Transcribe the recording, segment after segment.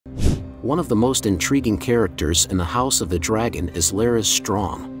One of the most intriguing characters in the House of the Dragon is Larys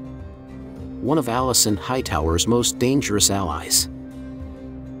Strong, one of Alicent Hightower's most dangerous allies.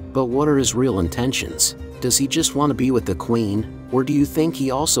 But what are his real intentions? Does he just want to be with the Queen, or do you think he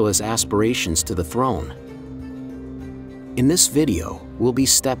also has aspirations to the throne? In this video, we'll be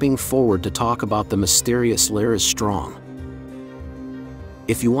stepping forward to talk about the mysterious Larys Strong.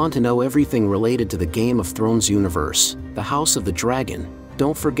 If you want to know everything related to the Game of Thrones universe, the House of the Dragon,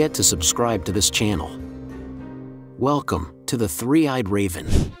 don't forget to subscribe to this channel. Welcome to the Three-Eyed Raven.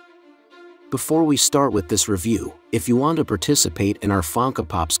 Before we start with this review, if you want to participate in our Funko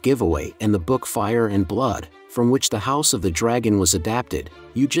Pops giveaway and the book Fire and Blood, from which the House of the Dragon was adapted,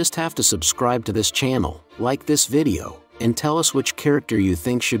 you just have to subscribe to this channel, like this video, and tell us which character you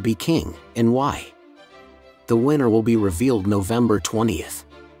think should be king, and why. The winner will be revealed November 20th.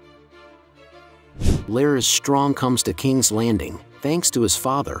 Larys Strong comes to King's Landing, thanks to his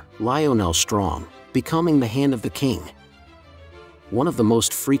father, Lionel Strong, becoming the Hand of the King. One of the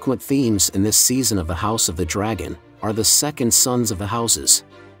most frequent themes in this season of the House of the Dragon are the second sons of the houses.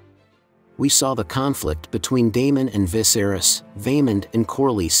 We saw the conflict between Daemon and Viserys, Vaemond and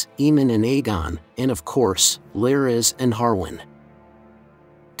Corlys, Aemon and Aegon, and of course, Larys and Harwin.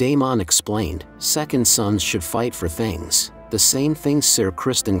 Daemon explained, second sons should fight for things, the same things Ser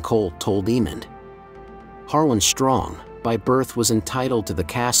Criston Cole told Aemond. Harwin Strong, by birth, was entitled to the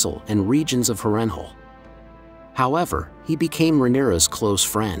castle and regions of Harrenhal. However, he became Rhaenyra's close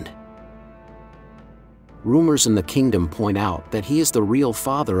friend. Rumors in the kingdom point out that he is the real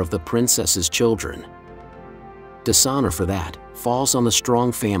father of the princess's children. Dishonor for that falls on the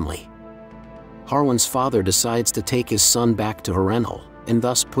Strong family. Harwin's father decides to take his son back to Harrenhal, and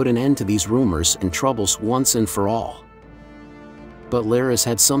thus put an end to these rumors and troubles once and for all. But Larys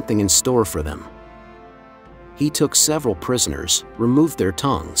had something in store for them. He took several prisoners, removed their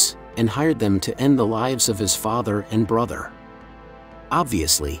tongues, and hired them to end the lives of his father and brother.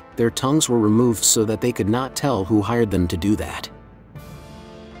 Obviously, their tongues were removed so that they could not tell who hired them to do that.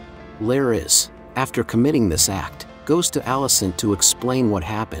 Larys, after committing this act, goes to Alicent to explain what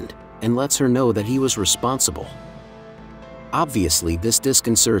happened, and lets her know that he was responsible. Obviously, this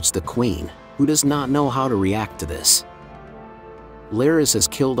disconcerts the Queen, who does not know how to react to this. Larys has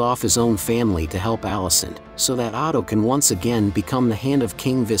killed off his own family to help Alicent, so that Otto can once again become the Hand of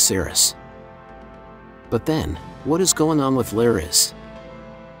King Viserys. But then, what is going on with Larys?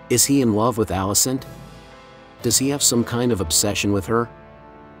 Is he in love with Alicent? Does he have some kind of obsession with her?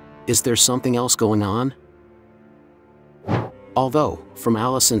 Is there something else going on? Although, from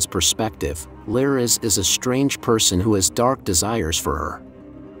Alicent's perspective, Larys is a strange person who has dark desires for her.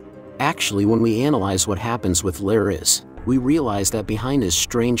 Actually, when we analyze what happens with Larys, we realize that behind his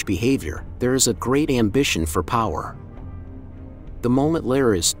strange behavior, there is a great ambition for power. The moment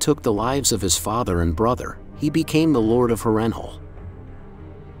Larys took the lives of his father and brother, he became the Lord of Harrenhal.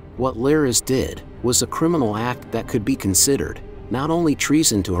 What Larys did was a criminal act that could be considered not only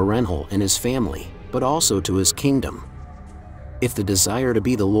treason to Harrenhal and his family, but also to his kingdom. If the desire to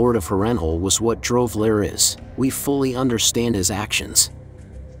be the Lord of Harrenhal was what drove Larys, we fully understand his actions.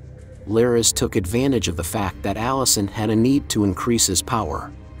 Larys took advantage of the fact that Alicent had a need to increase his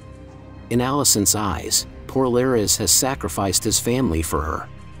power. In Alicent's eyes, poor Larys has sacrificed his family for her.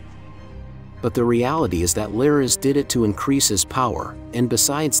 But the reality is that Larys did it to increase his power, and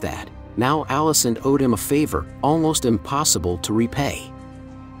besides that, now Alicent owed him a favor almost impossible to repay.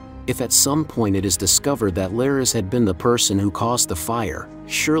 If at some point it is discovered that Larys had been the person who caused the fire,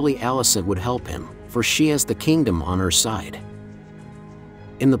 surely Alicent would help him, for she has the kingdom on her side.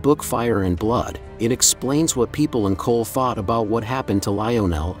 In the book Fire and Blood, it explains what people in Cole thought about what happened to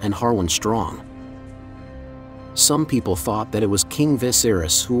Lionel and Harwin Strong. Some people thought that it was King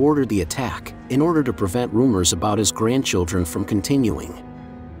Viserys who ordered the attack, in order to prevent rumors about his grandchildren from continuing.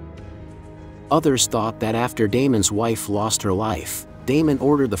 Others thought that after Daemon's wife lost her life, Daemon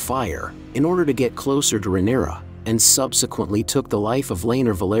ordered the fire, in order to get closer to Rhaenyra, and subsequently took the life of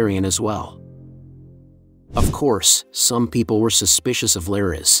House Velaryon as well. Of course, some people were suspicious of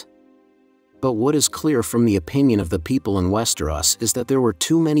Larys. But what is clear from the opinion of the people in Westeros is that there were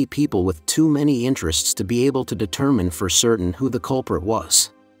too many people with too many interests to be able to determine for certain who the culprit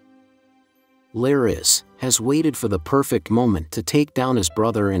was. Larys has waited for the perfect moment to take down his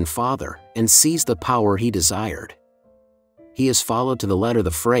brother and father and seize the power he desired. He has followed to the letter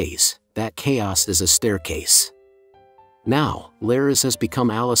the phrase, that chaos is a staircase. Now, Larys has become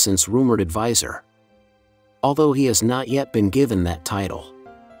Alicent's rumored advisor, although he has not yet been given that title.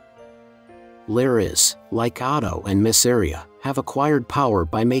 Larys, like Otto and Mysaria, have acquired power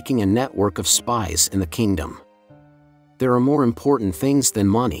by making a network of spies in the kingdom. There are more important things than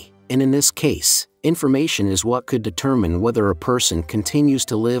money, And in this case, information is what could determine whether a person continues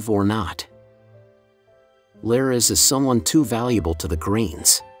to live or not. Larys is someone too valuable to the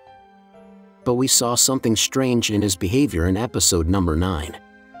Greens. But we saw something strange in his behavior in episode number 9.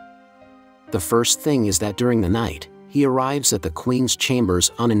 The first thing is that during the night, he arrives at the Queen's chambers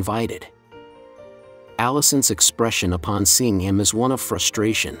uninvited. Alicent's expression upon seeing him is one of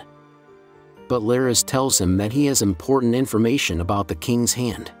frustration. But Larys tells him that he has important information about the King's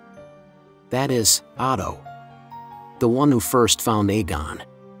hand. That is, Otto, the one who first found Aegon.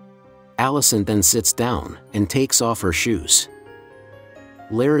 Alicent then sits down and takes off her shoes.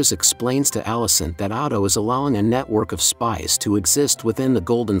 Larys explains to Alicent that Otto is allowing a network of spies to exist within the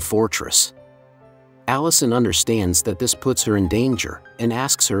Golden Fortress. Alicent understands that this puts her in danger and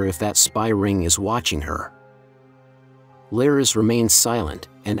asks her if that spy ring is watching her. Larys remains silent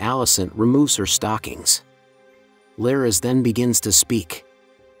and Alicent removes her stockings. Larys then begins to speak.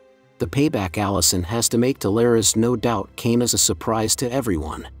 The payback Alicent has to make to Larys no doubt came as a surprise to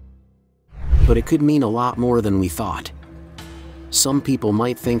everyone. But it could mean a lot more than we thought. Some people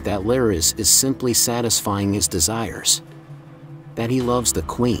might think that Larys is simply satisfying his desires. That he loves the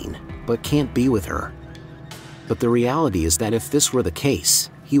Queen, but can't be with her. But the reality is that if this were the case,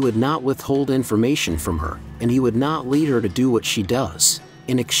 he would not withhold information from her, and he would not lead her to do what she does,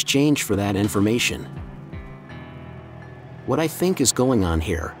 in exchange for that information. What I think is going on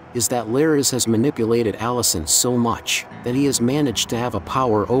here is that Larys has manipulated Alicent so much that he has managed to have a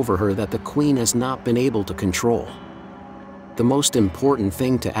power over her that the Queen has not been able to control. The most important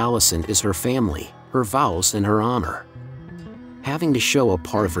thing to Alicent is her family, her vows and her honor. Having to show a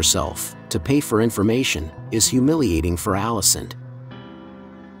part of herself to pay for information is humiliating for Alicent.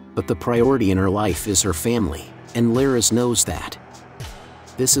 But the priority in her life is her family, and Larys knows that.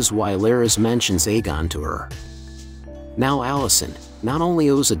 This is why Larys mentions Aegon to her. Now Alicent not only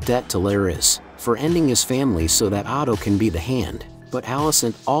owes a debt to Larys for ending his family so that Otto can be the hand, but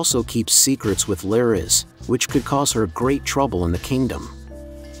Alicent also keeps secrets with Larys, which could cause her great trouble in the kingdom.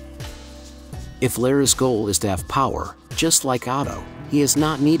 If Larys' goal is to have power, just like Otto, he has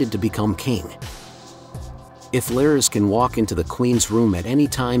not needed to become king. If Larys can walk into the Queen's room at any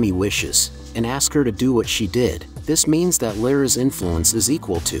time he wishes, and ask her to do what she did, this means that Larys' influence is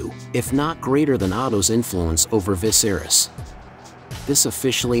equal to, if not greater than Otto's influence over Viserys. This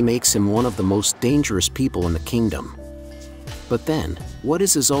officially makes him one of the most dangerous people in the kingdom. But then, what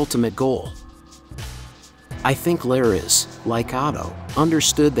is his ultimate goal? I think Larys, like Otto,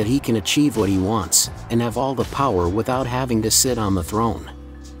 understood that he can achieve what he wants and have all the power without having to sit on the throne.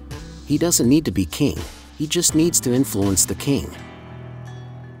 He doesn't need to be king, he just needs to influence the king.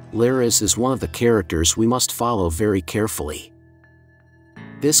 Larys is one of the characters we must follow very carefully.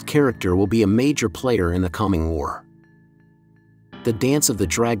 This character will be a major player in the coming war. The Dance of the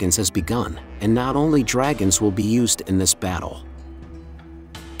Dragons has begun, and not only dragons will be used in this battle.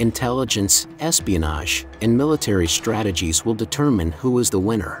 Intelligence, espionage, and military strategies will determine who is the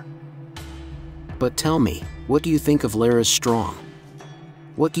winner. But tell me, what do you think of Larys Strong?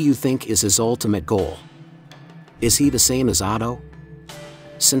 What do you think is his ultimate goal? Is he the same as Otto?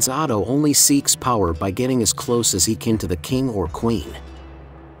 Since Otto only seeks power by getting as close as he can to the king or queen.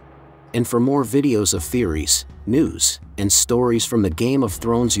 And for more videos of theories, news, and stories from the Game of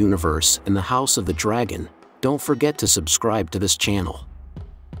Thrones universe and the House of the Dragon, don't forget to subscribe to this channel.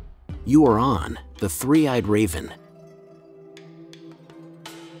 You are on The Three-Eyed Raven.